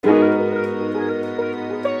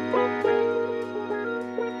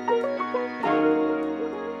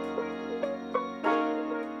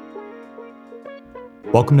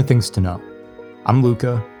Welcome to Things to Know. I'm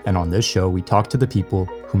Luca, and on this show, we talk to the people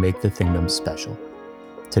who make the Thingdoms special.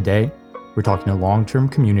 Today, we're talking to long-term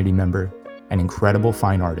community member and incredible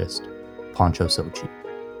fine artist, Pancho Socci.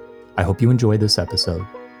 I hope you enjoy this episode,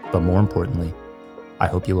 but more importantly, I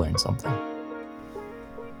hope you learn something.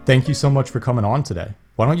 Thank you so much for coming on today.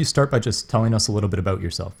 Why don't you start by just telling us a little bit about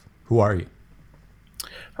yourself? Who are you?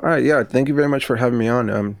 All right, yeah. Thank you very much for having me on.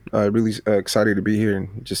 I'm really excited to be here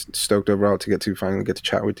and just stoked overall to finally get to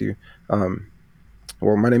chat with you.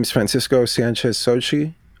 Well, my name is Francisco Sanchez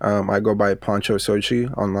Socci. I go by Pancho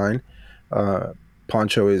Socci online.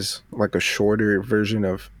 Pancho is like a shorter version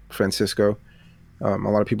of Francisco. A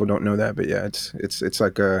lot of people don't know that, but yeah, it's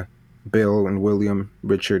like a Bill and William,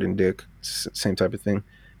 Richard and Dick, same type of thing.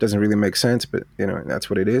 Doesn't really make sense, but that's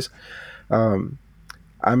what it is. Um,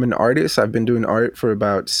 I'm an artist. I've been doing art for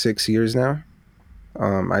about 6 years now.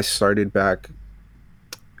 I started back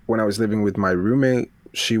when I was living with my roommate.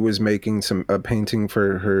 She was making a painting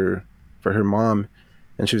for her mom,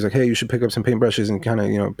 and she was like, "Hey, you should pick up some paintbrushes and kind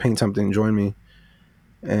of paint something and join me."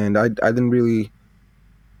 And I didn't really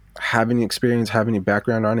have any experience, have any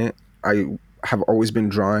background on it. I have always been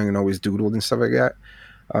drawing and always doodled and stuff like that,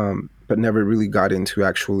 but never really got into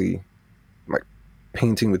actually like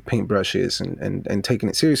painting with paintbrushes and taking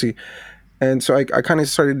it seriously. And so I kind of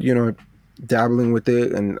started, dabbling with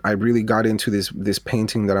it, and I really got into this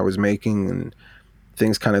painting that I was making, and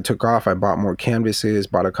things kind of took off. I bought more canvases,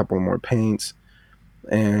 bought a couple more paints,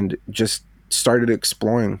 and just started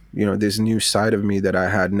exploring, this new side of me that I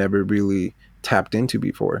had never really tapped into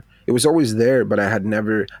before. It was always there, but I had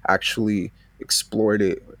never actually explored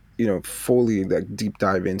it, fully, like deep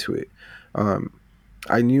dive into it. Um,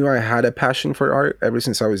 I knew I had a passion for art ever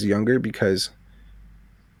since I was younger because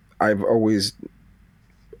I've always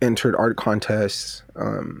entered art contests.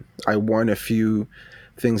 I won a few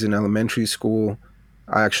things in elementary school.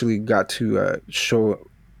 I actually got to show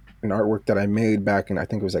an artwork that I made back in, I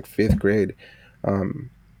think it was like fifth grade. Um,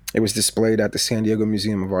 it was displayed at the San Diego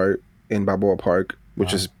Museum of Art in Balboa Park, which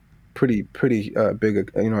Wow. is pretty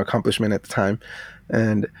big, accomplishment at the time.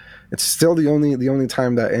 And it's still the only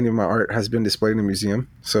time that any of my art has been displayed in a museum.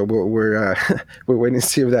 So we're waiting to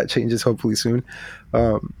see if that changes, hopefully soon.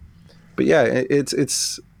 Um, but yeah,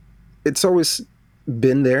 it's always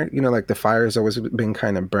been there. Like the fire has always been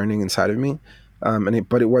kind of burning inside of me.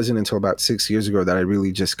 But it wasn't until about 6 years ago that I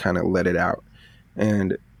really just kind of let it out.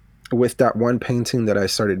 And with that one painting that I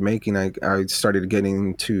started making, I started getting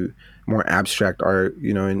into more abstract art,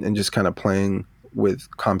 and just kind of playing with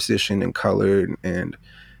composition and color and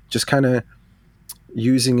just kind of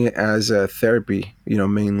using it as a therapy,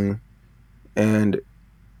 mainly. And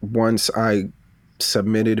once I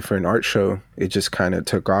submitted for an art show, it just kind of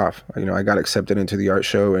took off. I got accepted into the art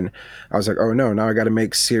show, and I was like, oh no, now I got to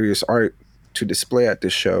make serious art to display at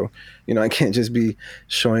this show. I can't just be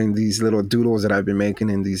showing these little doodles that I've been making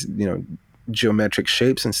in these, geometric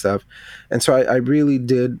shapes and stuff. And so I really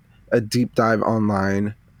did a deep dive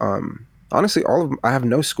online. Honestly, I have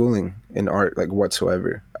no schooling in art like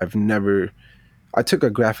whatsoever. I took a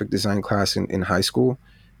graphic design class in high school,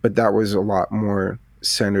 but that was a lot more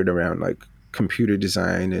centered around like computer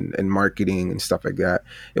design and marketing and stuff like that.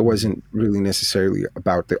 It wasn't really necessarily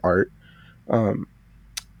about the art. Um,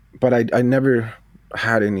 but I never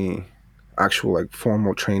had any actual like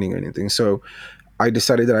formal training or anything. So I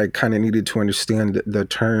decided that I kind of needed to understand the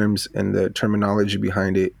terms and the terminology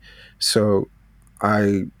behind it. So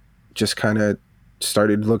I just kind of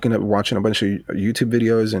started watching a bunch of YouTube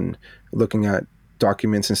videos and looking at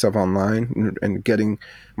documents and stuff online, and getting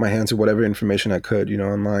my hands on whatever information I could,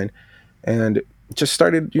 online, and just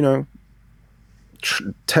started,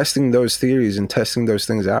 testing those theories and testing those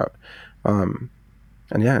things out. Um,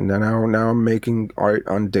 and yeah, now I'm making art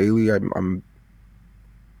on daily. I'm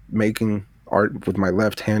making art with my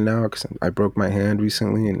left hand now because I broke my hand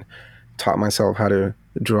recently and taught myself how to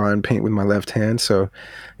draw and paint with my left hand. So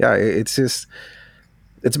yeah, it's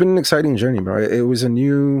been an exciting journey, bro. It was a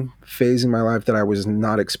new phase in my life that I was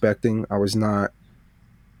not expecting. I was not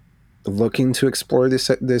looking to explore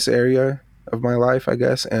this area of my life, I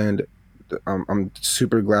guess, and I'm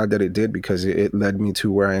super glad that it did because it led me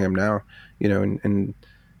to where I am now. And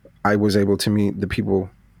I was able to meet the people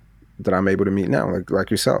that I'm able to meet now, like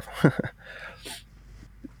yourself.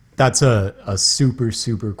 That's a super,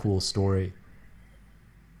 super cool story.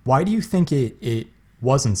 Why do you think it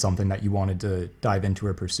wasn't something that you wanted to dive into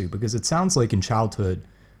or pursue? Because it sounds like in childhood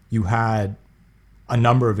you had a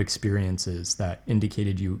number of experiences that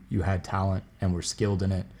indicated you had talent and were skilled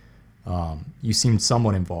in it. You seemed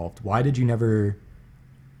somewhat involved. Why did you never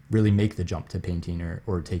really make the jump to painting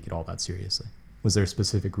or take it all that seriously? Was there a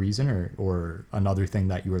specific reason or another thing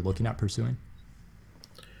that you were looking at pursuing?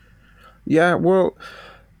 Yeah, well,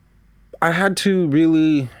 I had to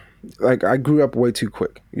really, like, I grew up way too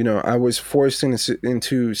quick. I was forced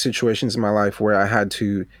into situations in my life where I had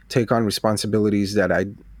to take on responsibilities that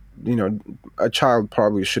you know, a child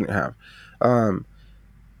probably shouldn't have. Um,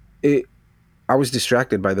 it, I was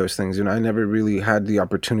distracted by those things, and I never really had the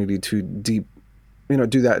opportunity to do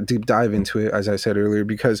that deep dive into it, as I said earlier,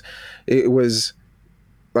 because it was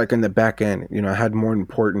like in the back end. I had more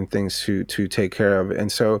important things to take care of.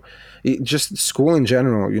 And so just school in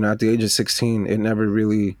general, at the age of 16,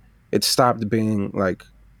 it stopped being like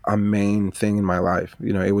a main thing in my life.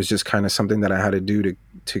 It was just kind of something that I had to do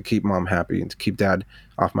to keep mom happy and to keep dad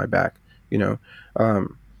off my back. you know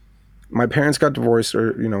um, my parents got divorced,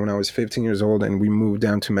 or when I was 15 years old, and we moved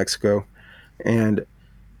down to Mexico. And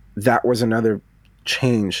that was another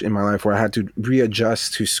change in my life where I had to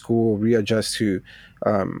readjust to school, readjust to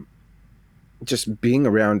um, just being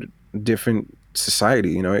around different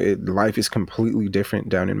society. Life is completely different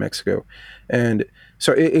down in Mexico. And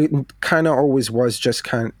so it kind of always was just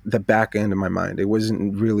kind of the back end of my mind. It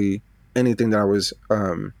wasn't really anything that I was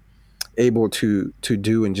able to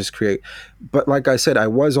do and just create. But like I said, I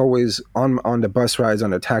was always on the bus rides,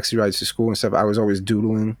 on the taxi rides to school and stuff. I was always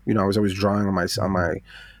doodling. I was always drawing on my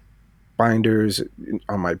binders,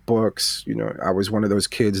 on my books. I was one of those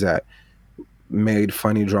kids that made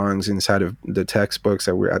funny drawings inside of the textbooks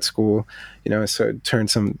that were at school. So turned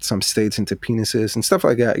some states into penises and stuff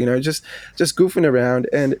like that. Just goofing around.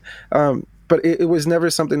 And but it was never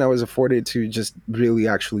something I was afforded to just really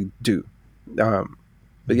actually do.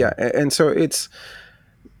 But yeah, and so it's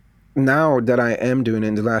now that I am doing it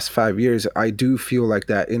in the last 5 years, I do feel like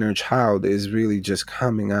that inner child is really just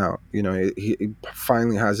coming out. He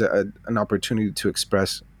finally has an opportunity to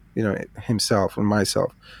express, himself or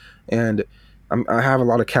myself. And I have a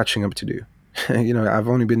lot of catching up to do. I've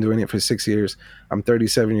only been doing it for 6 years. I'm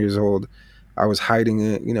 37 years old. I was hiding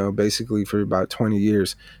it, basically for about 20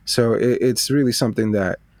 years. So it's really something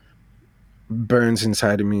that burns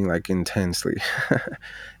inside of me like intensely.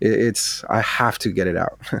 I have to get it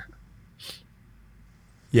out.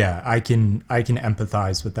 Yeah, I can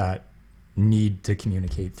empathize with that need to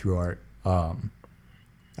communicate through art.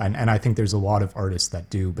 And I think there's a lot of artists that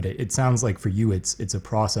do, but it sounds like for you it's a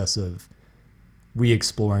process of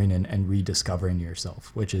re-exploring and rediscovering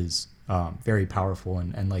yourself, which is very powerful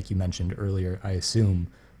and like you mentioned earlier, I assume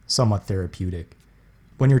somewhat therapeutic.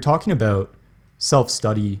 When you're talking about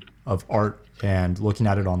self-study of art and looking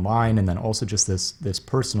at it online, and then also just this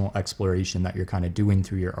personal exploration that you're kind of doing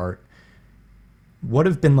through your art, what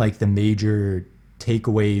have been like the major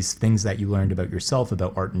takeaways, things that you learned about yourself,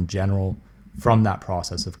 about art in general, from that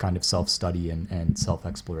process of kind of self-study and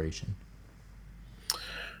self-exploration?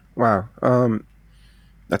 Wow.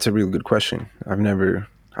 That's a really good question. I've never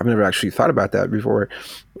actually thought about that before.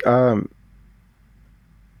 Um,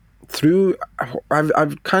 through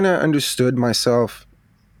I've kind of understood myself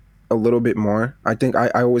a little bit more. I think I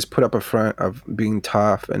always put up a front of being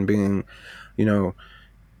tough and being, you know,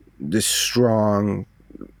 this strong,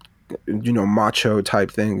 macho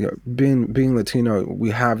type thing. Being Latino, we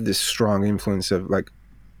have this strong influence of like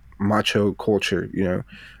macho culture.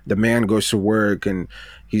 The man goes to work and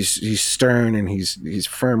he's stern and he's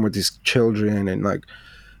firm with his children, and like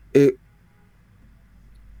it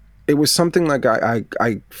it was something like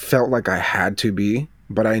I felt like I had to be,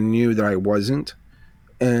 but I knew that I wasn't.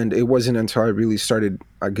 And it wasn't until I really started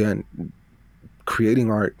again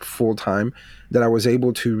creating art full time that I was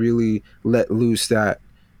able to really let loose that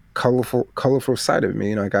colorful side of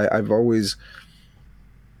me. Like I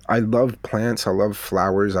love plants, I love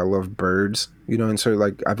flowers, I love birds, and so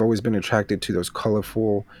like I've always been attracted to those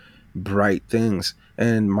colorful, bright things.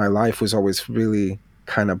 And my life was always really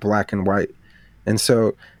kind of black and white. And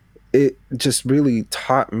so it just really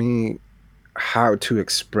taught me how to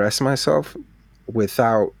express myself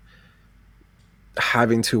without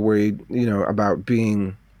having to worry, about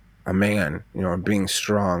being a man, or being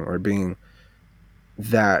strong, or being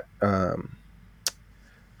that I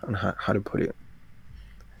don't know how to put it.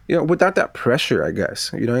 Without that pressure, I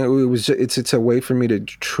guess. It was it's a way for me to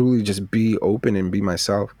truly just be open and be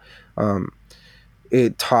myself. Um,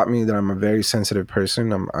 it taught me that I'm a very sensitive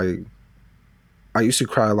person. I used to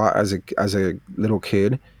cry a lot as a little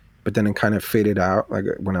kid, but then it kind of faded out like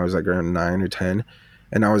when I was like around 9 or 10,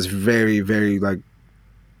 and I was very very like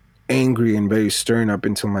angry and very stern up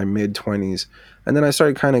until my mid 20s, and then I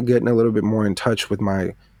started kind of getting a little bit more in touch with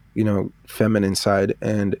my feminine side.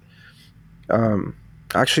 And um,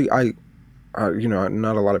 actually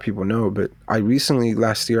not a lot of people know, but I recently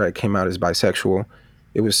last year I came out as bisexual.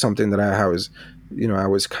 it was something that I was, I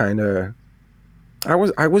was kind of,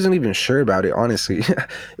 I wasn't even sure about it, honestly. It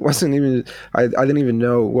wasn't even, I didn't even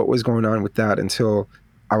know what was going on with that until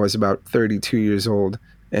I was about 32 years old.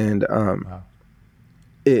 And Wow.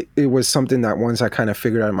 it was something that once I kind of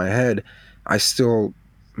figured out in my head, I still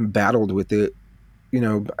battled with it,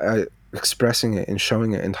 expressing it and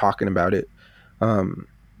showing it and talking about it. Um,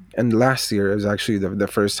 and last year it was actually the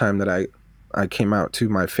first time that I came out to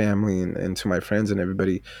my family and to my friends and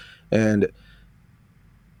everybody. And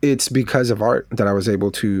it's because of art that I was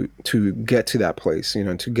able to get to that place,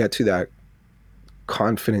 to get to that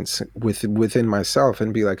confidence within myself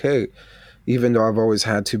and be like, hey, even though I've always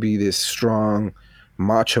had to be this strong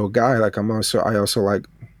macho guy, like I also like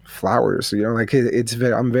flowers, like it's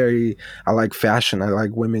very, I like fashion. I like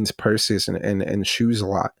women's purses and shoes a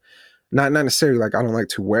lot. Not necessarily like I don't like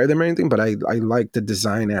to wear them or anything, but I like the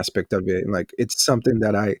design aspect of it. And like, it's something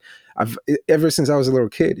that I've ever since I was a little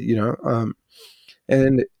kid,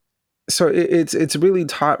 and so it's really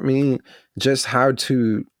taught me just how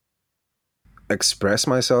to express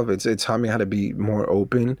myself. It's taught me how to be more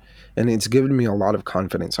open, and it's given me a lot of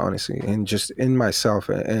confidence, honestly, and just in myself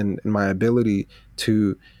and in my ability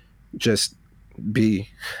to just be,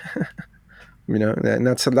 and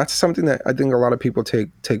that's something that I think a lot of people take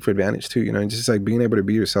for advantage too. Just like being able to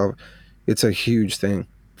be yourself, it's a huge thing.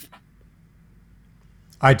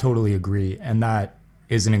 I totally agree, and that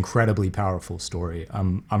is an incredibly powerful story.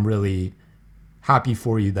 I'm really happy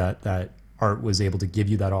for you that art was able to give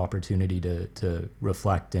you that opportunity to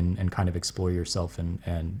reflect and kind of explore yourself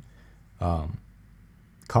and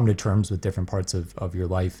come to terms with different parts of your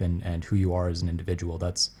life and who you are as an individual.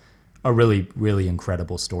 That's a really, really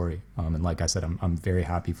incredible story. And like I said, I'm very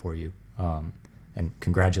happy for you. And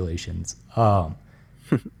congratulations. On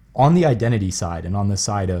the identity side and on the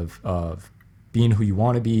side of being who you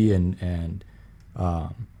want to be and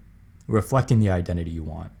reflecting the identity you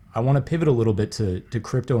want, I want to pivot a little bit to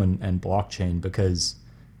crypto and blockchain because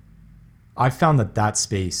I've found that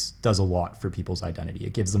space does a lot for people's identity.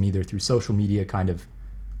 It gives them either through social media kind of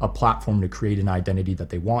a platform to create an identity that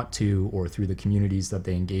they want to, or through the communities that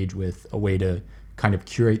they engage with, a way to kind of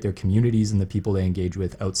curate their communities and the people they engage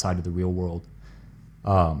with outside of the real world.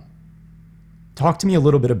 Talk to me a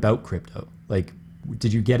little bit about crypto. Like,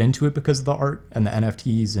 did you get into it because of the art and the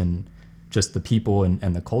NFTs and just the people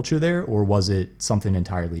and the culture there, or was it something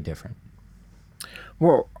entirely different?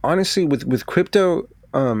 Well, honestly, with crypto,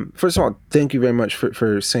 first of all, thank you very much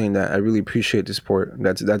for saying that. I really appreciate the support.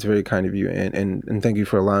 That's very kind of you, and thank you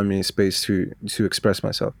for allowing me space to express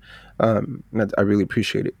myself. I really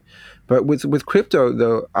appreciate it. But with crypto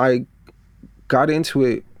though, I got into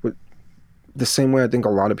it with the same way I think a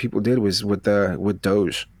lot of people did, was with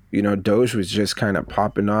Doge. Doge was just kind of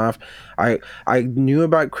popping off. I knew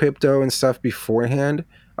about crypto and stuff beforehand.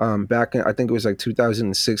 Back in, I think it was like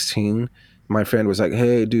 2016. My friend was like,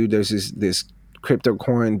 "Hey, dude, there's this crypto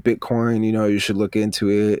coin, Bitcoin. You should look into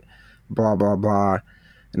it." Blah blah blah.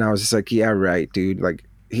 And I was just like, "Yeah, right, dude." Like,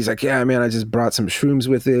 he's like, "Yeah, man, I just brought some shrooms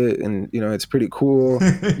with it, and it's pretty cool.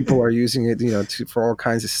 People are using it, for all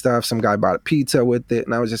kinds of stuff. Some guy bought a pizza with it."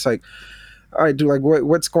 And I was just like, all right, dude, like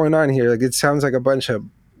what's going on here? Like, it sounds like a bunch of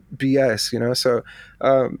BS. So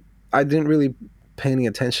um, I didn't really pay any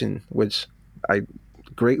attention, which I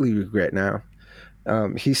greatly regret now.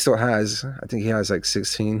 He still has, I think he has like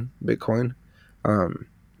 16 Bitcoin. Um,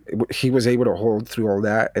 he was able to hold through all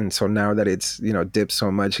that, and so now that it's dipped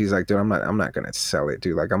so much, he's like, dude, I'm not gonna sell it,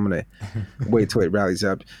 dude. Like, I'm gonna wait till it rallies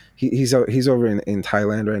up. He's over in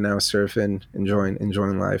Thailand right now, surfing,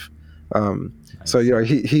 enjoying life. So Nice.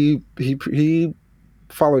 he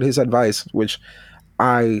followed his advice, which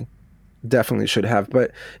I definitely should have.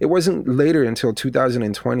 But it wasn't later until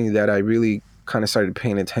 2020 that I really kind of started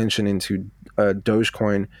paying attention into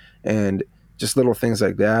Dogecoin and just little things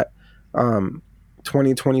like that. Um,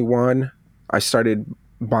 2021, I started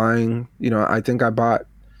buying. I think I bought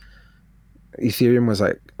Ethereum was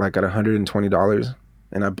like at $120.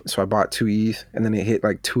 And I bought 2 ETH, and then it hit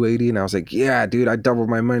like 280, and I was like, yeah, dude, I doubled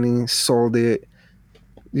my money, sold it,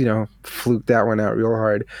 fluked that one out real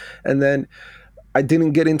hard. And then I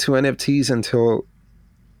didn't get into NFTs until,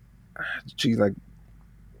 like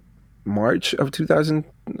March of 2000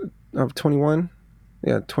 of 21.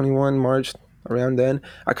 Yeah, 21 March, around then.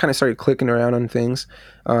 I kind of started clicking around on things.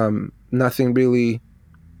 Nothing really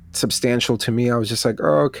substantial to me. I was just like,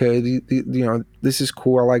 oh, okay, this is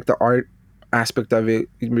cool. I like the art aspect of it.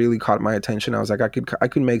 It really caught my attention. I was like, I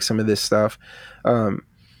could make some of this stuff. Um,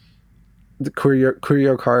 the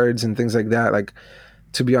curio cards and things like that. Like,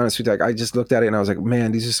 to be honest with you, like, I just looked at it and I was like,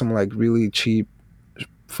 man, these are some like really cheap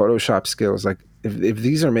Photoshop skills. Like, if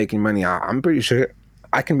these are making money, I'm pretty sure.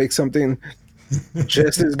 I can make something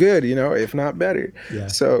just as good, if not better. Yeah.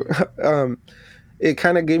 So it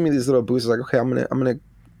kind of gave me these little boosts, like, okay, I'm gonna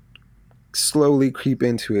slowly creep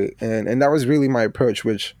into it, and that was really my approach,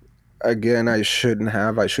 which again I shouldn't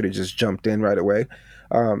have. I should have just jumped in right away.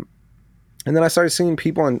 Um, and then I started seeing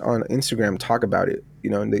people on Instagram talk about it,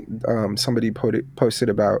 and somebody posted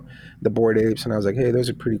about the Bored Apes, and I was like, hey, those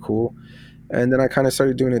are pretty cool. And then I kind of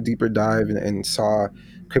started doing a deeper dive and saw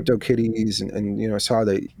crypto kitties and saw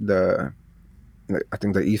I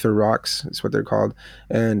think the ether rocks is what they're called.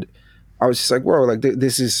 And I was just like, whoa, like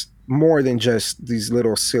this is more than just these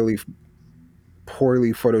little silly,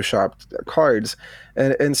 poorly photoshopped cards.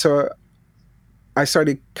 And so I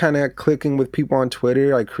started kind of clicking with people on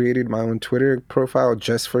Twitter. I created my own Twitter profile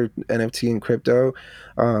just for NFT and crypto.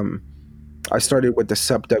 Um, I started with the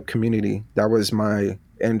Subduck community. That was my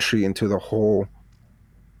entry into the whole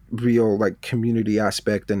real like community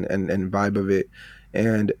aspect and vibe of it.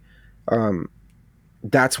 And um,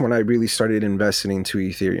 that's when I really started investing into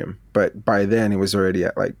Ethereum. But by then it was already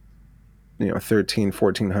at like, 13,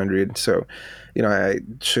 1400. So, I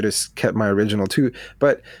should have kept my original too.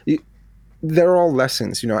 But they're all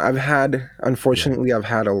lessons. Yeah. Unfortunately, I've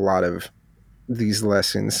had a lot of these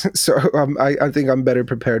lessons. So I think I'm better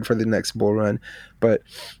prepared for the next bull run. But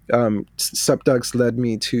Subducks led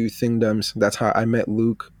me to Thingdoms. That's how I met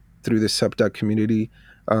Luke, through the Subduck community.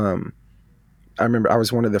 Um, I remember I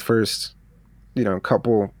was one of the first,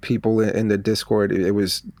 couple people in the Discord. It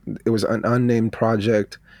was an unnamed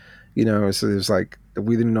project. So it was like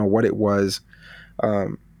we didn't know what it was.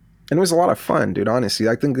 Um, and it was a lot of fun, dude. Honestly,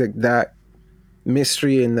 I think that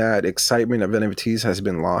mystery and that excitement of NFTs has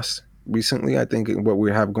been lost recently. I think what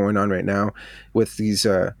we have going on right now with these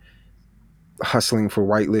hustling for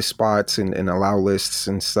whitelist spots and allow lists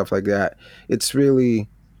and stuff like that, it's really,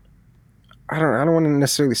 I don't want to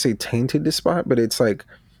necessarily say tainted the spot, but it's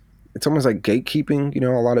almost like gatekeeping.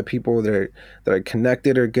 A lot of people that are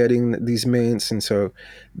connected are getting these mints, and so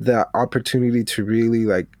the opportunity to really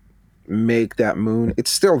like make that moon, it's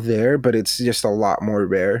still there, but it's just a lot more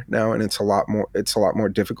rare now, and it's a lot more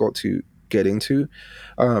difficult to get into.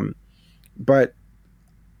 um but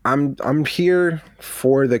I'm here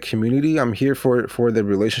for the community. I'm here for the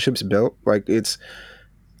relationships built. Like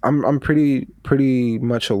I'm pretty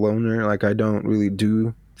much a loner. Like I don't really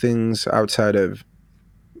do things outside of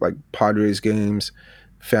like Padres games,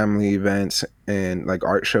 family events, and like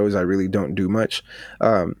art shows. I really don't do much.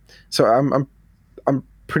 So I'm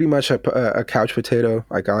pretty much a couch potato.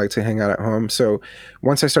 Like I like to hang out at home. So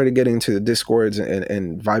once I started getting into the discords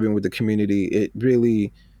and vibing with the community, it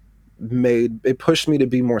really pushed me to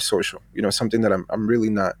be more social. Something that I'm really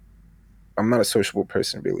not. I'm not a sociable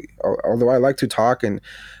person really. Although I like to talk, and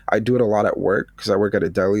I do it a lot at work because I work at a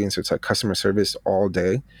deli, and so it's like customer service all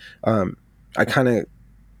day. I kind of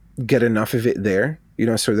get enough of it there,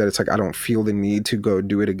 so that it's like I don't feel the need to go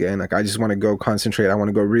do it again. Like I just want to go concentrate. I want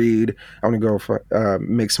to go read. I want to go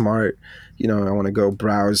make some art. I want to go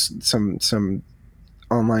browse some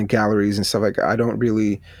online galleries and stuff. Like I don't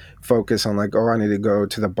really focus on like, oh, I need to go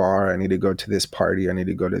to the bar. I need to go to this party. I need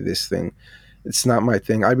to go to this thing. It's not my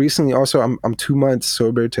thing. I recently also I'm 2 months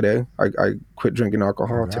sober today. I quit drinking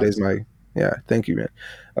alcohol. Today's Congrats. my yeah. Thank you, man.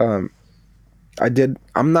 Um, I did.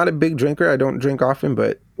 I'm not a big drinker. I don't drink often,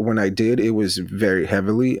 but when I did, it was very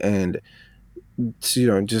heavily, and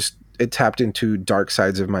just it tapped into dark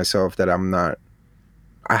sides of myself that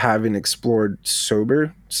I haven't explored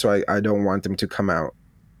sober. So I don't want them to come out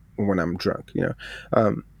when I'm drunk.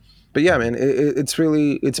 Um, but yeah, man, it's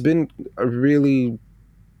been a really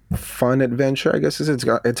fun adventure. I guess it's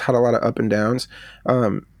had a lot of up and downs.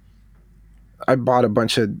 Um, I bought a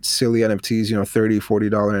bunch of silly NFTs, $30,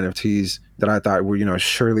 $40 NFTs that I thought were,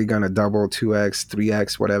 surely gonna double, 2x,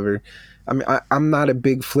 3x, whatever. I mean, I'm not a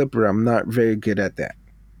big flipper. I'm not very good at that.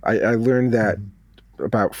 I learned that Mhm.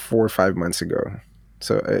 about 4 or 5 months ago.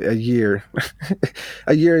 So a year,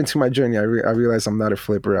 a year into my journey, I realized I'm not a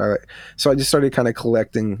flipper. So I just started kind of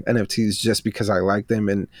collecting NFTs just because I like them,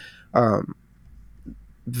 and um,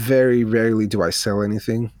 very rarely do I sell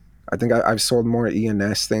anything. I think I've sold more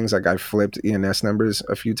ENS things. Like I've flipped ENS numbers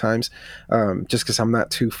a few times, just because I'm not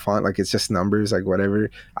too fond. Like it's just numbers, like whatever.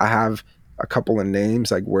 I have a couple of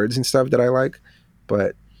names, like words and stuff that I like,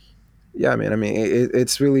 but yeah, man. I mean,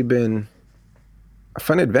 it's really been a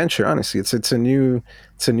fun adventure. Honestly, it's a new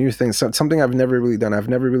thing. So, something I've never really done. I've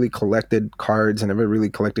never really collected cards. I never really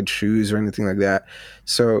collected shoes or anything like that.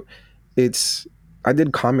 So it's I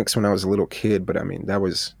did comics when I was a little kid, but I mean that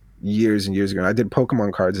was years and years ago. And I did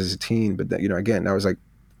Pokemon cards as a teen, but that, again, that was like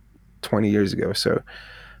 20 years ago. So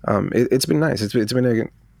it's been nice. It's been a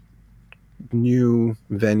new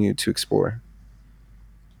venue to explore.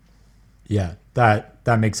 Yeah,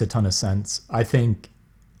 that makes a ton of sense. I think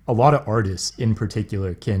a lot of artists in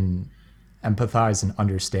particular can empathize and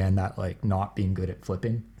understand that like not being good at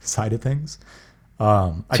flipping side of things.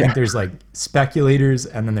 I Yeah. think there's like speculators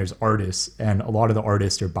and then there's artists, and a lot of the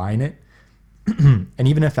artists are buying it. And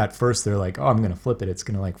even if at first they're like, "Oh, I'm gonna flip it," it's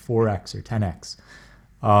gonna like 4x or 10x.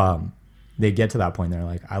 They get to that point, they're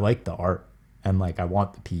like, "I like the art and like I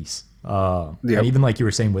want the piece." And Yep. even like you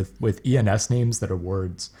were saying with ENS names that are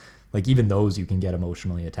words, like even those you can get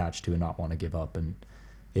emotionally attached to and not want to give up, and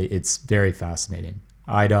it's very fascinating.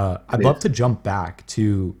 It I'd love is. to jump back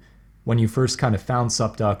to when you first kind of found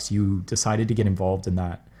Subducks. You decided to get involved in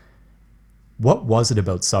that. What was it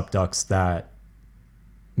about Subducks that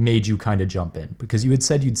made you kind of jump in? Because you had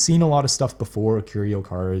said you'd seen a lot of stuff before, curio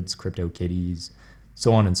cards, crypto kitties,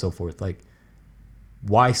 so on and so forth. Like,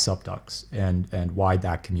 why Subducks and why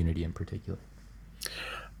that community in particular?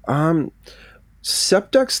 Um,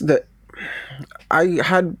 Septux that I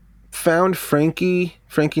had found Frankie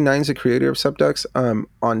Nine's the creator of Septux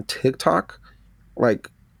on TikTok like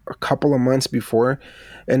a couple of months before,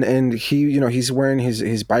 and he he's wearing his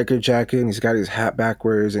biker jacket and he's got his hat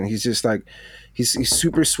backwards and he's just like he's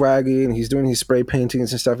super swaggy and he's doing his spray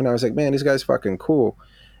paintings and stuff, and I was like, man, this guy's fucking cool.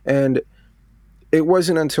 And it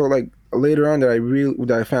wasn't until like later on that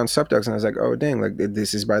I found Septux and I was like, oh dang, like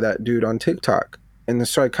this is by that dude on TikTok. And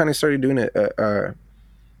so I kind of started doing it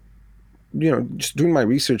just doing my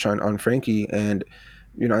research on Frankie, and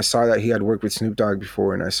I saw that he had worked with Snoop Dogg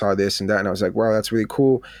before, and I saw this and that, and I was like, wow, that's really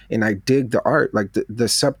cool. And I dig the art. Like the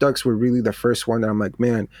Sepducks were really the first one that I'm like,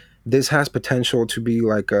 man, this has potential to be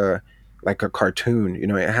like a cartoon.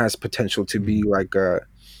 It has potential to be Mm. like a.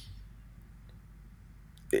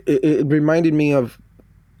 It reminded me of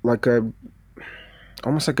like a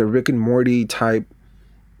almost like a Rick and Morty type,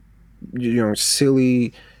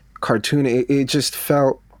 silly cartoon. It just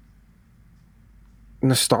felt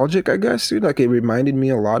nostalgic, I guess, dude. Like it reminded me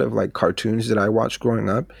a lot of like cartoons that I watched growing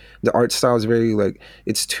up. The art style is very like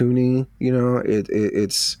it's toony,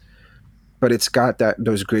 it's but it's got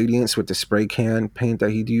those gradients with the spray can paint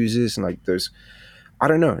that he uses, and like there's I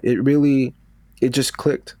don't know, it just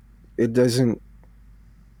clicked. It doesn't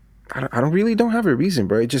I don't really don't have a reason,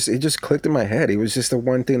 bro. It just clicked in my head. It was just the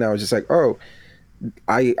one thing that I was just like, oh,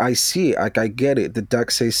 I see it. Like I get it. The duck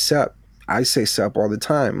say sup. I say sup all the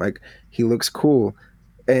time. Like he looks cool.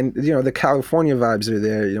 And the California vibes are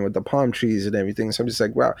there, with the palm trees and everything. So I'm just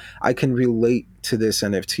like, wow, I can relate to this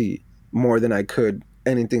NFT more than I could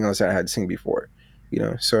anything else I had seen before.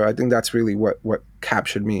 So I think that's really what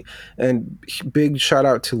captured me. And big shout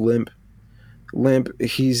out to Limp.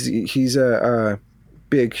 He's a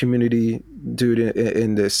big community dude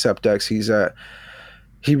in the Septex.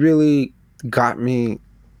 He really got me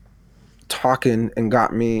talking and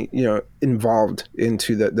got me involved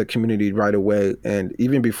into the community right away. And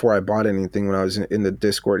even before I bought anything, when I was in the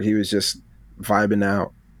Discord, he was just vibing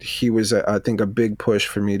out. He was I think a big push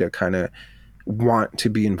for me to kind of want to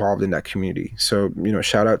be involved in that community. So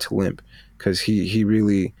shout out to Limp, because he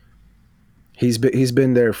really he's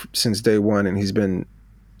been there since day one, and he's been,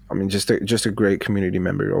 I mean, just a great community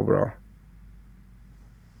member overall.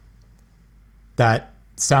 That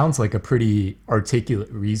sounds like a pretty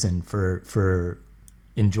articulate reason for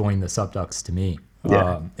enjoying the Subducks to me.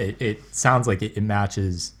 Yeah. It sounds like it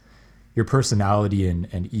matches your personality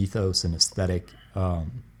and ethos and aesthetic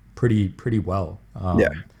pretty well. Yeah.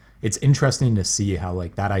 It's interesting to see how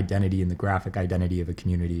like that identity and the graphic identity of a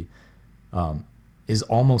community is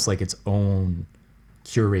almost like its own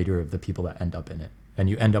curator of the people that end up in it, and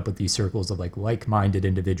you end up with these circles of like-minded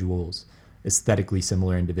individuals, aesthetically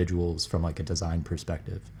similar individuals from like a design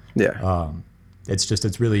perspective. Yeah.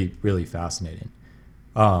 It's really fascinating.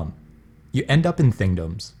 You end up in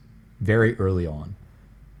Thingdoms very early on.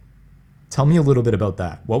 Tell me a little bit about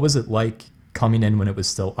that. What was it like coming in when it was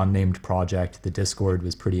still unnamed project? The Discord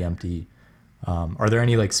was pretty empty. Are there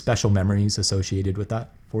any like special memories associated with that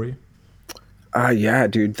for you? Yeah,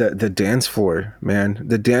 dude, the dance floor, man.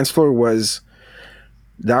 The dance floor was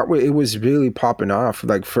that way. It was really popping off.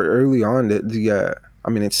 Like for early on, I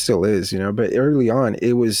mean, it still is, but early on,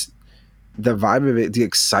 it was the vibe of it, the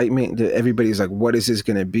excitement that everybody's like, what is this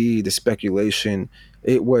gonna be? The speculation.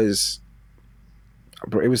 It was,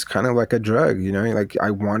 bro, it was kind of like a drug, like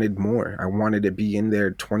I wanted more. I wanted to be in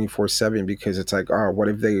there 24/7, because it's like, oh, what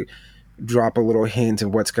if they drop a little hint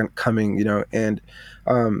of what's coming, and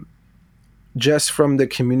um, just from the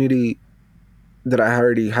community that I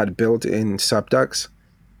already had built in Subducks,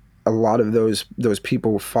 a lot of those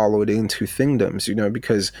people followed into Thingdoms,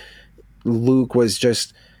 because Luke was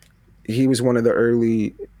just he was one of the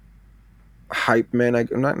early hype men.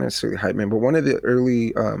 I'm not necessarily hype men, but one of the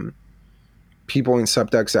early people in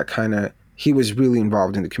subtext that kind of, he was really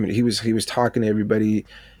involved in the community. He was talking to everybody.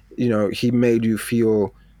 He made you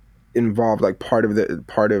feel involved, like part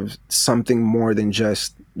of something more than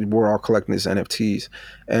just we're all collecting these NFTs.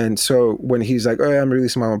 And so when he's like, "Oh, I'm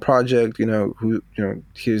releasing my own project,"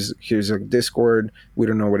 here's a Discord. We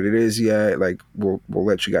don't know what it is yet. Like we'll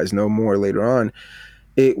let you guys know more later on.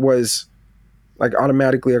 It was like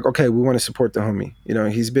automatically like, okay, we want to support the homie.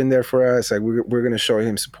 He's been there for us. Like we're gonna show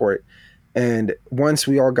him support. And once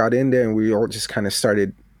we all got in there and we all just kind of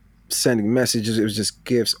started sending messages, it was just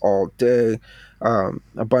gifts all day,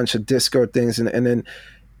 a bunch of disco things, and then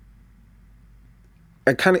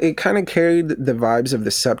it kind of carried the vibes of the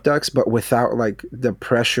Sepducts, but without like the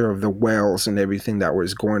pressure of the whales and everything that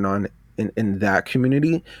was going on in that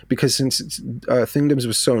community. Because since Thingdoms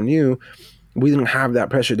was so new, we didn't have that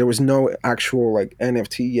pressure. There was no actual like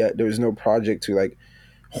NFT yet. There was no project to like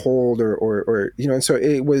hold or and so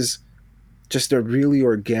it was just a really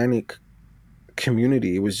organic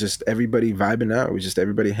community. It was just everybody vibing out. It was just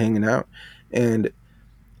everybody hanging out, and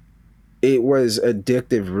it was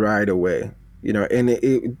addictive right away.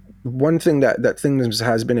 And one thing that Things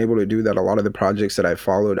has been able to do that a lot of the projects that I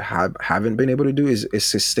followed haven't been able to do is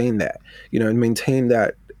sustain that, and maintain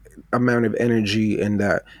that amount of energy and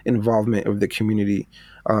that involvement of the community.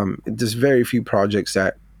 There's very few projects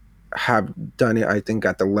that have done it, I think,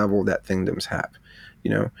 at the level that Thingdoms have.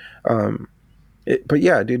 You know, but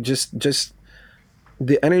yeah, dude, just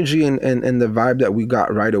the energy and the vibe that we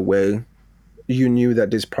got right away, you knew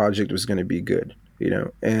that this project was going to be good,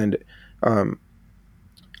 and um,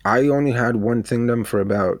 I only had one Thingdom for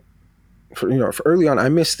about, for early on. I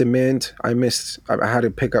missed the mint. I had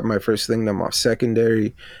to pick up my first Thingdom off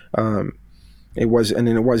secondary. Um, and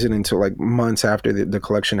then it wasn't until like months after the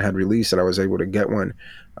collection had released that I was able to get one.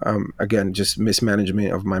 Again, just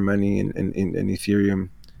mismanagement of my money and Ethereum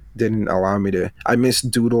didn't allow me to. I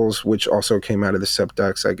missed Doodles, which also came out of the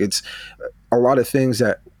Sepducts. Like it's a lot of things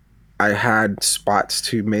that I had spots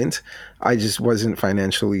to mint. I just wasn't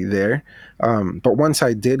financially there. But once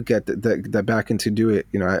I did get the backing to do it,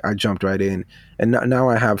 I jumped right in, and now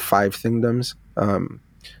I have 5 Thingdoms.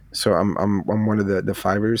 So I'm one of the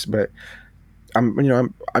fivers, but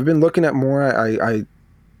I've been looking at more. I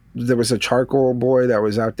there was a charcoal boy that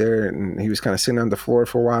was out there, and he was kind of sitting on the floor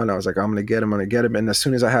for a while, and I was like, I'm gonna get him. And as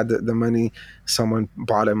soon as I had the money, someone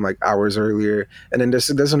bought him like hours earlier. And then there's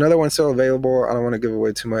another one still available. I don't want to give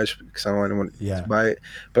away too much because I don't want anyone to Yeah. buy it.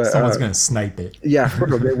 But Someone's going to snipe it. yeah, for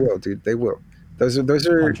real, they will, dude. They will. Those are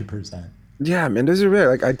 100%. yeah, man, those are rare.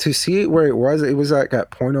 Like to see it where it was like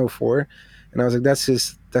at 0.04, and I was like, that's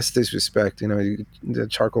disrespect. The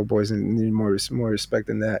charcoal boys need more respect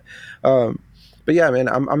than that. But yeah, man,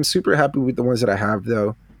 I'm super happy with the ones that I have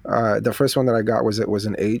though. The first one that I got was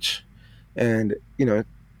an H, and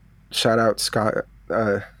shout out Scott,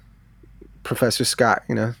 Professor Scott.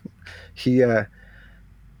 He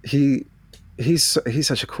he he's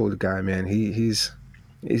such a cool guy, man. He's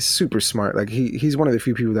super smart. Like he's one of the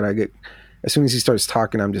few people that I get. As soon as he starts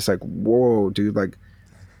talking, I'm just like, whoa, dude. Like,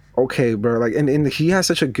 okay, bro. Like, and he has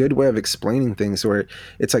such a good way of explaining things where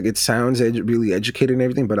it's like it sounds really educated and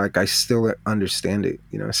everything, but like I still understand it.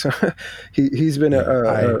 So he's been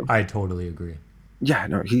Yeah, I totally agree. yeah,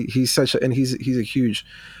 no, he's such a, and he's a huge.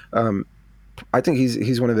 Um, I think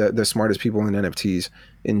he's one of the smartest people in NFTs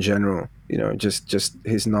in general. Just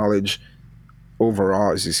his knowledge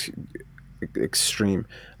overall is just extreme.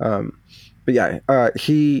 But yeah,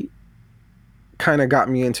 he kind of got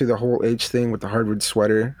me into the whole H thing with the hardwood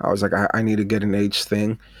sweater. I was like, I need to get an H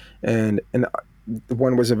thing, and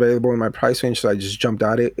one was available in my price range, so I just jumped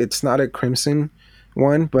at it. It's not a crimson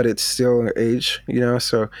one, but it's still an H,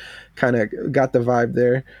 so kind of got the vibe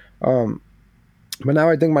there. Um, but now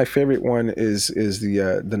I think my favorite one is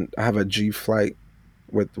the I have a G flight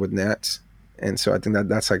with Nats, and so I think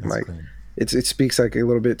that's like That's my clean. it speaks like a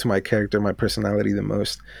little bit to my character, my personality the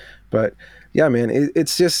most. But yeah, man,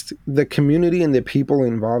 it's just the community and the people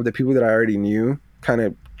involved, the people that I already knew, kind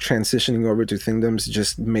of transitioning over to Thingdoms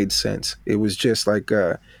just made sense. It was just like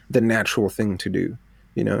the natural thing to do,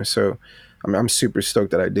 So I'm super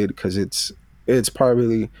stoked that I did because it's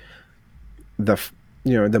probably the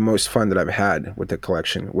the most fun that I've had with the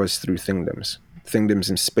collection was through Thingdoms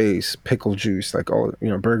in space, pickle juice, like all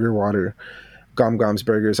burger water, Gom Gom's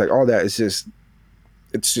burgers, like all that is just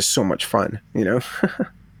it's just so much fun.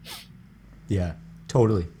 Yeah,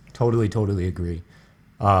 totally. Totally, totally agree.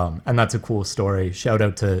 And that's a cool story. Shout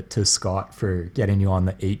out to Scott for getting you on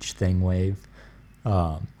the H thing wave.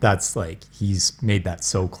 That's like, he's made that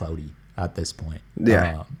so cloudy at this point.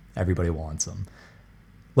 Yeah. Everybody wants him.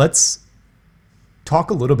 Let's talk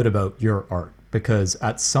a little bit about your art. because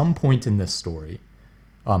at some point in this story,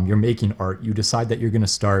 you're making art. You decide that you're going to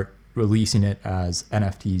start releasing it as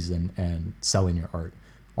NFTs and selling your art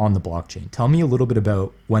on the blockchain. Tell me a little bit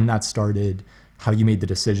about when that started, how you made the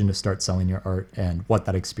decision to start selling your art, and what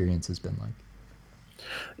that experience has been like.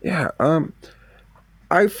 Yeah.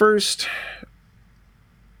 I first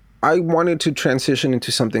I wanted to transition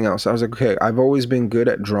into something else. I was like, okay, I've always been good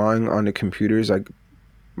at drawing on the computers, like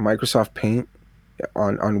Microsoft Paint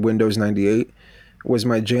on Windows 98 was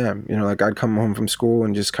my jam. Like I'd come home from school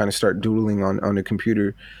and just kind of start doodling on the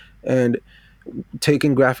computer. And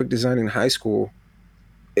taking graphic design in high school,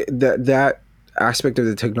 that aspect of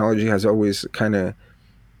the technology has always kind of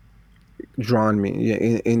drawn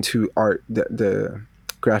me into art, the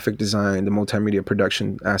graphic design, the multimedia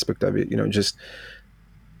production aspect of it. Just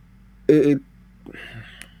it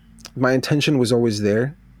my intention was always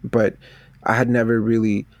there, but I had never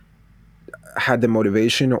really had the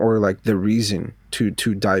motivation or like the reason to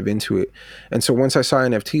dive into it. And so once I saw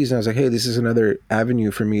NFTs and I was like, hey, this is another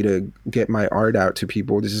avenue for me to get my art out to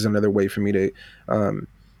people. This is another way for me to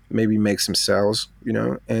maybe make some sales,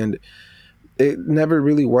 and it never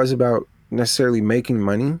really was about necessarily making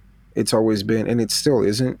money. It's always been, and it still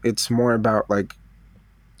isn't. It's more about like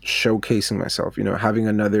showcasing myself, having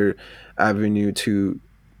another avenue to,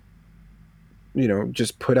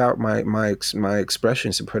 just put out my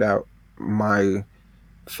expressions, to put out my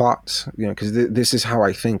thoughts, because this is how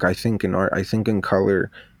I think in art. I think in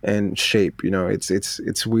color and shape.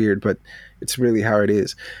 It's weird, but it's really how it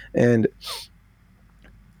is. And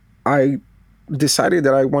I decided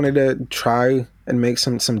that I wanted to try and make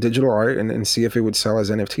some digital art and see if it would sell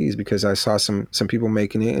as NFTs, because I saw some people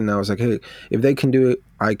making it and I was like, hey, if they can do it,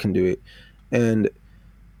 I can do it. And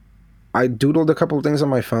I doodled a couple of things on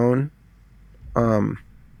my phone. um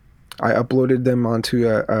I uploaded them onto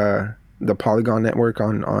the Polygon network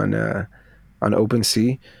on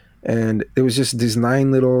OpenSea, and it was just these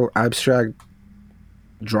 9 little abstract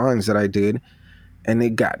drawings that I did, and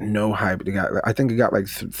it got no hype. I think it got like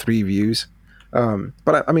 3 views.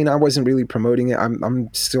 But I mean, I wasn't really promoting it. I'm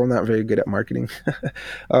still not very good at marketing.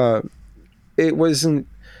 uh, it wasn't.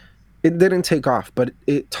 It didn't take off, but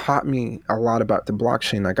it taught me a lot about the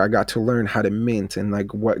blockchain. Like I got to learn how to mint and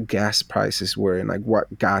like what gas prices were and like what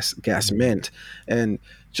gas Mm-hmm. meant, and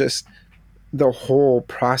just the whole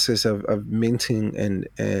process of minting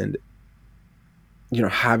and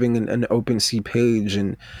having an open sea page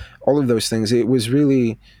and all of those things. It was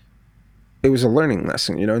a learning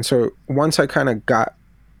lesson, and so once I kind of got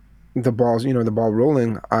the ball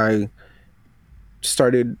rolling, I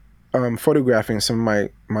started photographing some of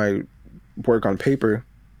my work on paper,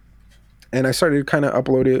 and I started kind of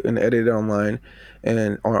upload it and edit it online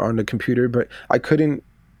and on the computer, but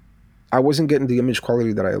I wasn't getting the image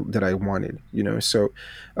quality that I wanted, so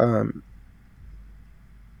um,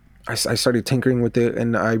 I started tinkering with it,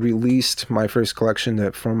 and I released my first collection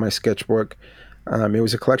that from my sketchbook. It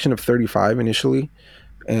was a collection of 35 initially,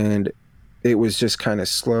 and it was just kind of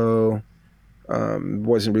slow.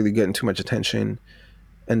 Wasn't really getting too much attention.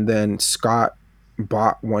 And then Scott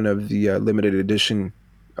bought one of the limited edition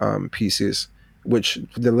pieces, which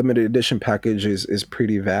the limited edition package is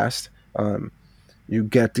pretty vast. You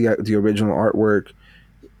get the original artwork,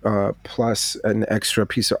 plus an extra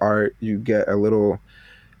piece of art. You get a little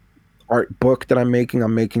art book that I'm making.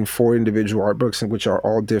 I'm making 4 individual art books, which are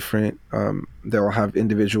all different. They'll have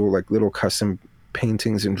individual like little custom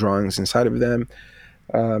paintings and drawings inside of them.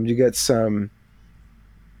 You get some.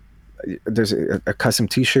 There's a custom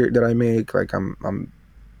T-shirt that I make. Like I'm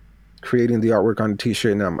creating the artwork on the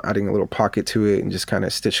T-shirt and I'm adding a little pocket to it and just kind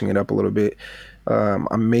of stitching it up a little bit.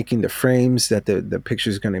 I'm making the frames that the picture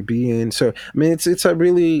is going to be in. So I mean, it's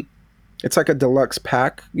like a deluxe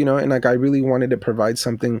pack, and like I really wanted to provide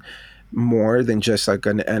something more than just like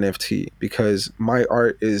an NFT, because my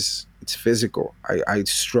art it's physical. I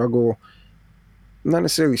struggle, not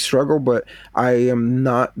necessarily struggle, but I am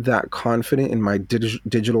not that confident in my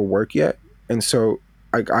digital work yet. And so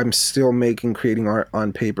I'm still creating art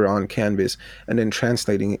on paper, on canvas, and then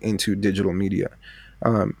translating it into digital media.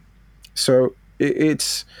 Um, so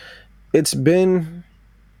it's been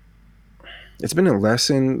it's been a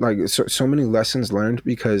lesson, like so many lessons learned,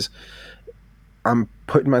 because I'm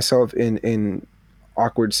putting myself in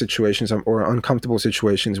awkward situations or uncomfortable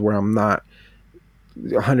situations where I'm not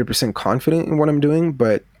 100% confident in what I'm doing,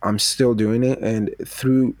 but I'm still doing it. And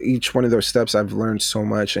through each one of those steps, I've learned so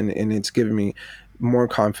much, and it's given me more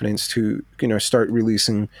confidence to start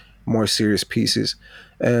releasing more serious pieces.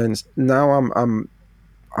 And now I'm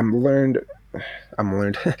learned. I'm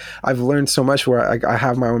learned. I've learned so much where I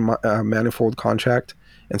have my own manifold contract,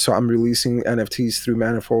 And so I'm releasing NFTs through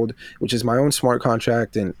Manifold, which is my own smart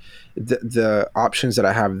contract, and the options that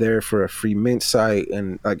I have there for a free mint site,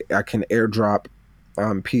 and like I can airdrop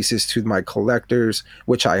pieces to my collectors,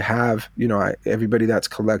 which I have. Everybody that's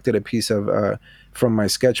collected a piece of from my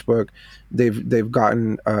sketchbook, they've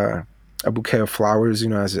gotten a bouquet of flowers,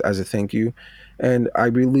 as a thank you. And I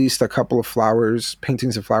released a couple of flowers,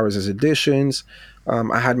 paintings of flowers as additions.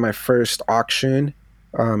 I had my first auction.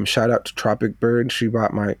 Shout out to Tropic Bird. She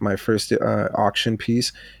bought my first auction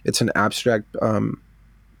piece. It's an abstract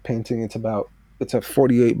painting. It's a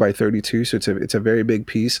 48 by 32, so it's a very big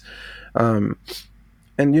piece. Um,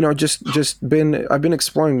 and just been I've been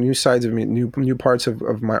exploring new sides of me, new parts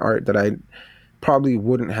of my art that I probably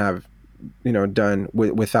wouldn't have done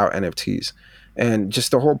without NFTs. And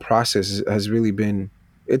just the whole process has really been,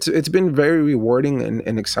 it's been very rewarding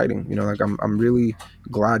and exciting. Like I'm really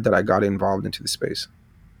glad that I got involved into the space.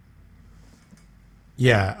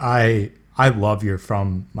 Yeah, I love your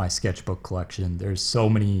From My Sketchbook collection. There's so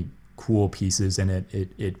many cool pieces in it.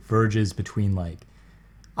 It verges between like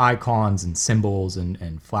icons and symbols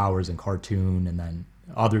and flowers and cartoon, and then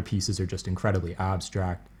other pieces are just incredibly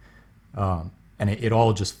abstract. And it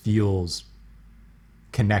all just feels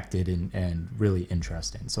connected and really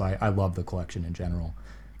interesting. So I love the collection in general.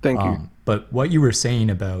 Thank you. But what you were saying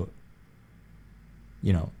about,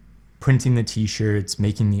 you know, printing the t-shirts,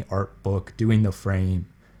 making the art book, doing the frame,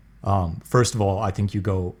 first of all, I think you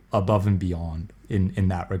go above and beyond in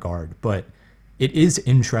that regard. But it is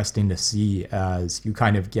interesting to see as you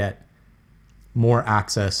kind of get more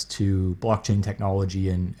access to blockchain technology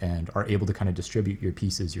and are able to kind of distribute your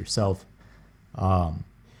pieces yourself,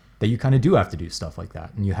 that you kind of do have to do stuff like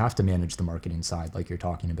that. And you have to manage the marketing side like you're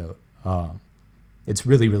talking about. It's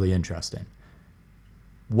really, really interesting.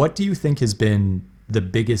 What do you think has been the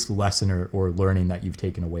biggest lesson or learning that you've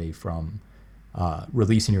taken away from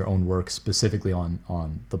releasing your own work specifically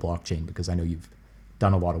on the blockchain? Because I know you've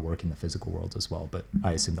done a lot of work in the physical world as well, but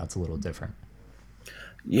I assume that's a little different.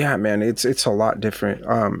 Yeah, man, it's a lot different.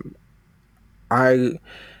 I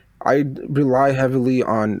I rely heavily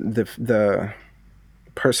on the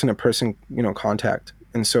person to person, contact.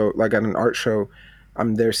 And so like at an art show,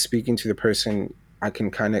 I'm there speaking to the person. I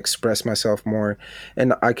can kind of express myself more,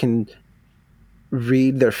 and I can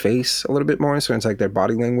read their face a little bit more. So it's like their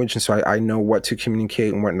body language. And so I know what to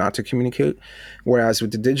communicate and what not to communicate. Whereas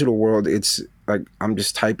with the digital world, it's like I'm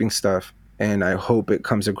just typing stuff and I hope it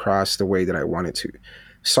comes across the way that I want it to.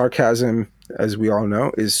 Sarcasm, as we all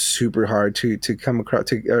know, is super hard to come across,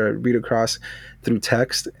 to read across through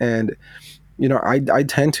text. And I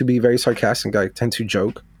tend to be very sarcastic. I tend to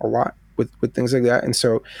joke a lot with things like that. And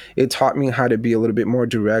so it taught me how to be a little bit more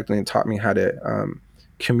direct, and it taught me how to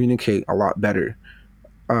communicate a lot better.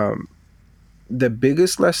 Um, the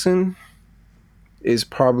biggest lesson is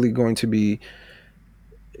probably going to be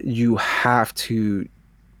you have to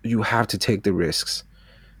you have to take the risks.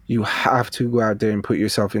 You have to go out there and put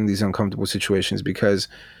yourself in these uncomfortable situations, because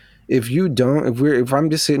if you don't, if I'm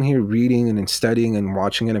just sitting here reading and then studying and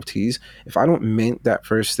watching NFTs, if I don't mint that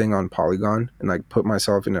first thing on Polygon and like put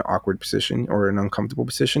myself in an awkward position or an uncomfortable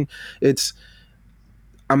position, it's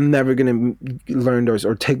I'm never gonna learn those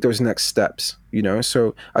or take those next steps.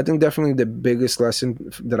 So I think definitely the biggest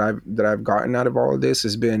lesson that I've gotten out of all of this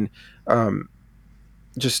has been um,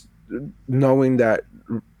 just knowing that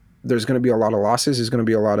there's going to be a lot of losses. There's going to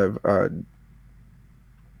be a lot of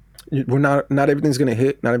we're not everything's going to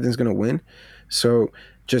hit, not everything's going to win. So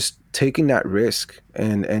just taking that risk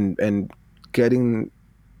and getting,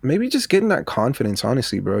 maybe just getting that confidence.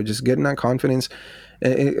 Honestly, bro, just getting that confidence.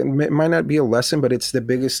 It might not be a lesson, but it's the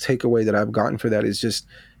biggest takeaway that I've gotten for that is just,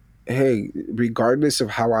 hey, regardless of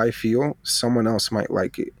how I feel, someone else might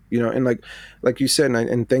like it, and like you said,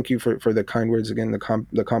 and thank you for the kind words again,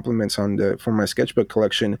 the compliments on the for my sketchbook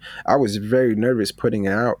collection. I was very nervous putting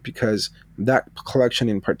it out because that collection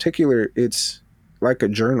in particular, it's like a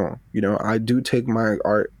journal. I do take my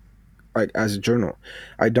art like as a journal.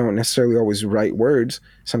 I don't necessarily always write words.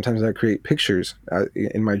 Sometimes I create pictures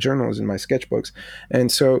in my journals, in my sketchbooks,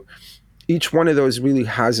 and so each one of those really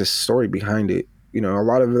has a story behind it. A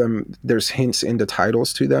lot of them, there's hints in the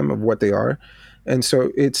titles to them of what they are. And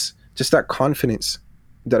so it's just that confidence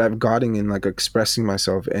that I've gotten in like expressing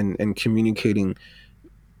myself and communicating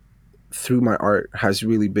through my art has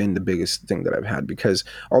really been the biggest thing that I've had. Because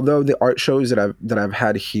although the art shows that I've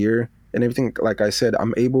had here and everything, like I said,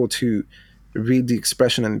 I'm able to read the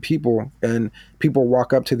expression in people, and people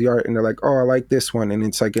walk up to the art and they're like, oh, I like this one, and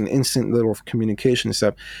it's like an instant little communication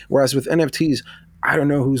stuff. Whereas with NFTs, I don't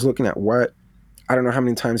know who's looking at what. I don't know how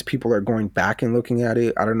many times people are going back and looking at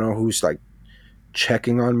it. I don't know who's like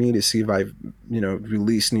checking on me to see if I've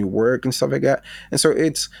released new work and stuff like that. And so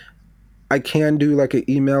it's I can do like an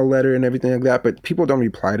email letter and everything like that, but people don't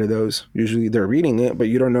reply to those. Usually they're reading it, but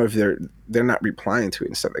you don't know if they're not replying to it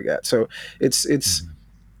and stuff like that. So it's Mhm.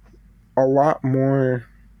 a lot more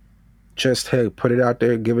just, hey, put it out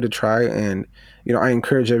there, give it a try, and I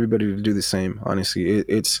encourage everybody to do the same. Honestly,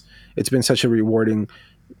 it's been such a rewarding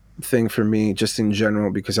thing for me just in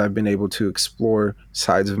general because I've been able to explore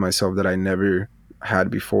sides of myself that I never had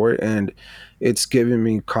before, and it's given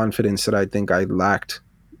me confidence that I think I lacked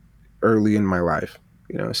early in my life.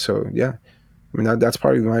 So yeah, I mean that's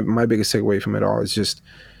probably my biggest takeaway from it all is just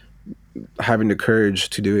having the courage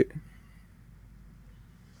to do it.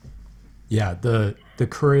 Yeah, the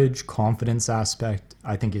courage, confidence aspect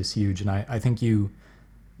I think is huge. And I think you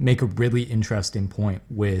make a really interesting point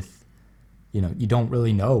with, you don't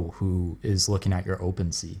really know who is looking at your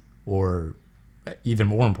OpenSea, or even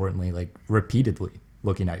more importantly, like repeatedly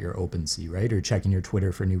looking at your OpenSea, right? Or checking your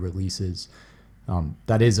Twitter for new releases.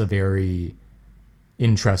 That is a very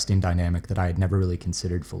interesting dynamic that I had never really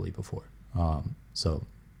considered fully before. So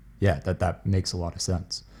yeah, that makes a lot of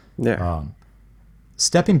sense. Yeah.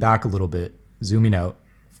 Stepping back a little bit, zooming out,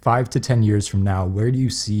 5 to 10 years from now, where do you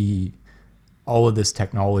see all of this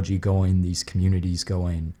technology going, these communities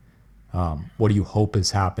going? What do you hope has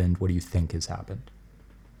happened? What do you think has happened?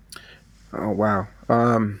 Oh wow.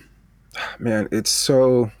 Man, it's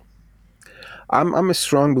so I'm a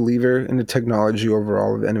strong believer in the technology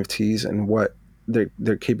overall of NFTs and what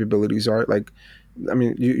their capabilities are. Like, I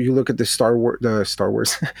mean, you look at the Star Wars, the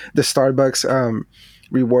Starbucks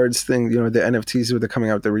rewards thing. The NFTs with the coming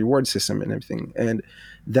out with the reward system and everything, and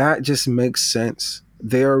that just makes sense.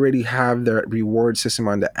 They already have their reward system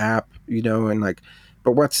on the app, and like,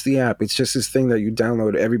 but what's the app? It's just this thing that you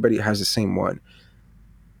download. Everybody has the same one.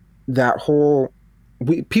 That whole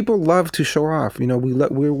people love to show off.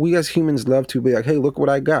 We as humans love to be like, hey, look what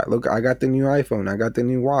I got. Look, I got the new iPhone. I got the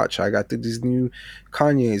new watch. I got these new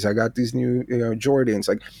Kanye's. I got these new Jordans.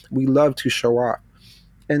 Like, we love to show off,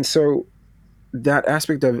 and so that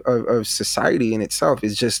aspect of society in itself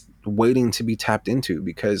is just waiting to be tapped into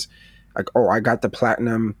because, like, oh, I got the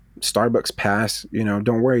platinum Starbucks pass.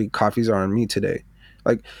 Don't worry, coffees are on me today.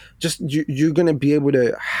 Like, just you're gonna be able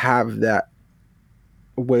to have that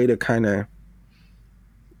way to kind of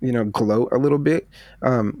gloat a little bit,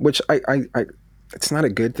 which I it's not a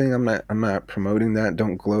good thing. I'm not promoting that.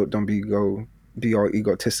 Don't gloat. Don't be all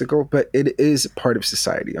egotistical, but it is part of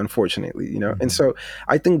society, unfortunately. And Mm-hmm. so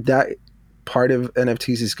I think that part of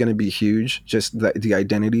NFTs is going to be huge, just the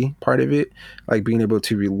identity part of it, like being able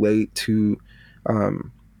to relate to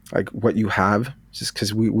um like what you have, just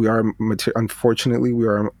because we are unfortunately we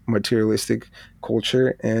are a materialistic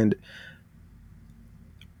culture, and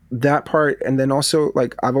that part. And then also,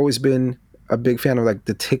 like, I've always been a big fan of like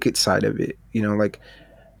the ticket side of it, like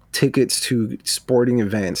tickets to sporting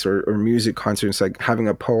events or music concerts, like having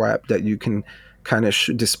a POAP that you can kind of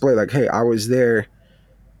display, like, hey, I was there,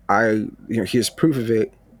 here's proof of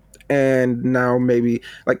it. And now maybe,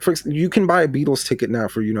 like, for you can buy a Beatles ticket now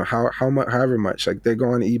for how much, however much, like they go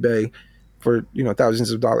on eBay for thousands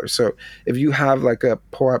of dollars. So if you have like a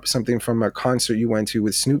pull up something from a concert you went to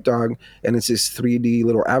with Snoop Dogg, and it's this 3D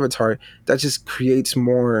little avatar, that just creates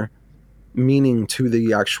more meaning to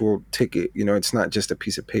the actual ticket. It's not just a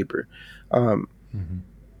piece of paper. um, Mm-hmm.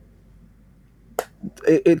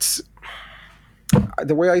 it's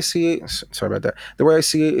the way I see it. Sorry about that. The way I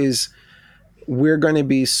see it is we're going to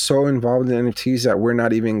be so involved in NFTs that we're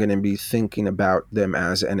not even going to be thinking about them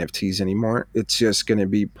as NFTs anymore. It's just going to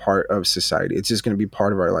be part of society. It's just going to be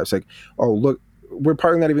part of our lives. Like, oh, look, we're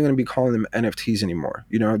probably not even going to be calling them NFTs anymore.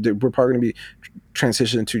 We're probably going to be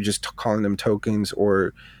transitioning to just calling them tokens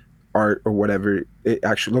or art or whatever.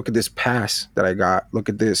 Actually, look at this pass that I got. Look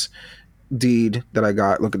at this deed that I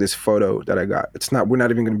got. Look at this photo that I got. It's not. We're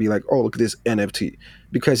not even going to be like, oh, look at this NFT,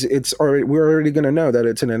 because it's already. We're already going to know that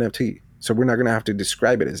it's an NFT. So we're not going to have to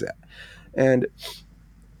describe it as that. And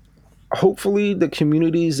hopefully, the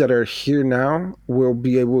communities that are here now will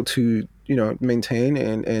be able to maintain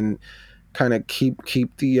and kind of keep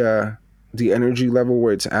the energy level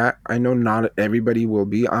where it's at. I know not everybody will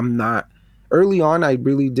be. I'm not. Early on, I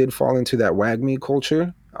really did fall into that wag me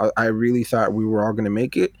culture. I really thought we were all going to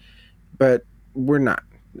make it, but we're not.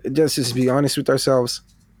 Just to be honest with ourselves,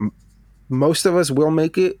 most of us will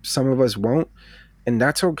make it. Some of us won't, and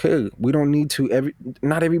that's okay. We don't need to.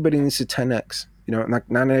 Not everybody needs to 10x.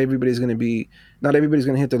 Not everybody's going to be. Not everybody's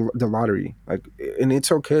going to hit the lottery. Like, and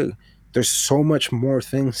it's okay. There's so much more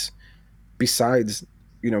things besides,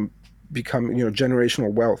 you know, become,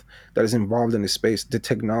 generational wealth that is involved in the space, the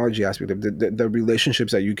technology aspect of the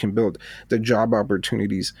relationships that you can build, the job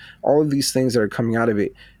opportunities, all of these things that are coming out of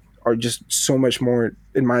it are just so much more,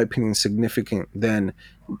 in my opinion, significant than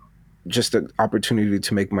just the opportunity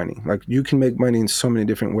to make money. Like, you can make money in so many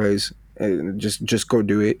different ways, and just go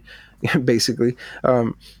do it, basically.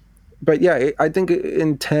 But yeah, I think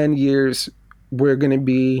in 10 years we're going to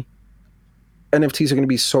be NFTs are going to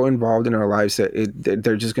be so involved in our lives that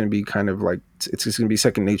they're just going to be kind of like, it's just going to be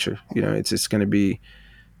second nature. It's just going to be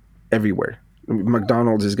everywhere.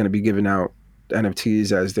 McDonald's is going to be giving out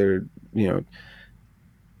NFTs as their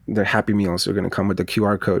Happy Meals are going to come with the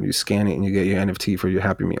QR code. You scan it and you get your NFT for your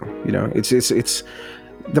Happy Meal. It's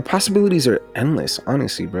the possibilities are endless.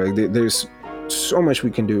 Honestly, bro, there's so much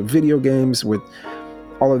we can do. Video games with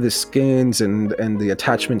all of the skins and the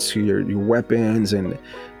attachments to your weapons and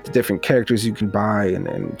the different characters you can buy,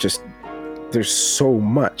 and just there's so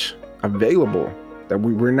much available that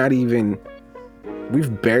we've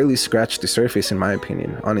barely scratched the surface, in my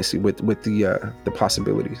opinion, honestly, with the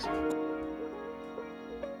possibilities.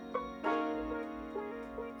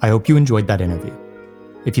 I hope you enjoyed that interview.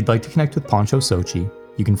 If you'd like to connect with Pancho Socci,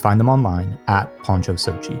 you can find them online at Pancho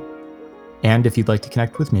Socci. And if you'd like to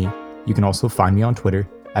connect with me, you can also find me on Twitter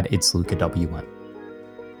at itslucawn.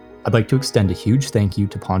 I'd like to extend a huge thank you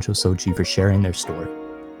to Pancho Socci for sharing their story.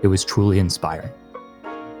 It was truly inspiring.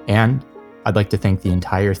 And I'd like to thank the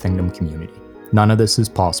entire Thingdom community. None of this is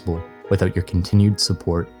possible without your continued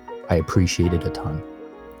support. I appreciate it a ton.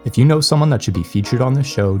 If you know someone that should be featured on this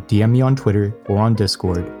show, DM me on Twitter or on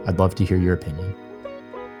Discord. I'd love to hear your opinion.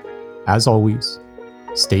 As always,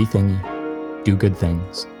 stay thingy, do good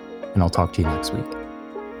things, and I'll talk to you next week.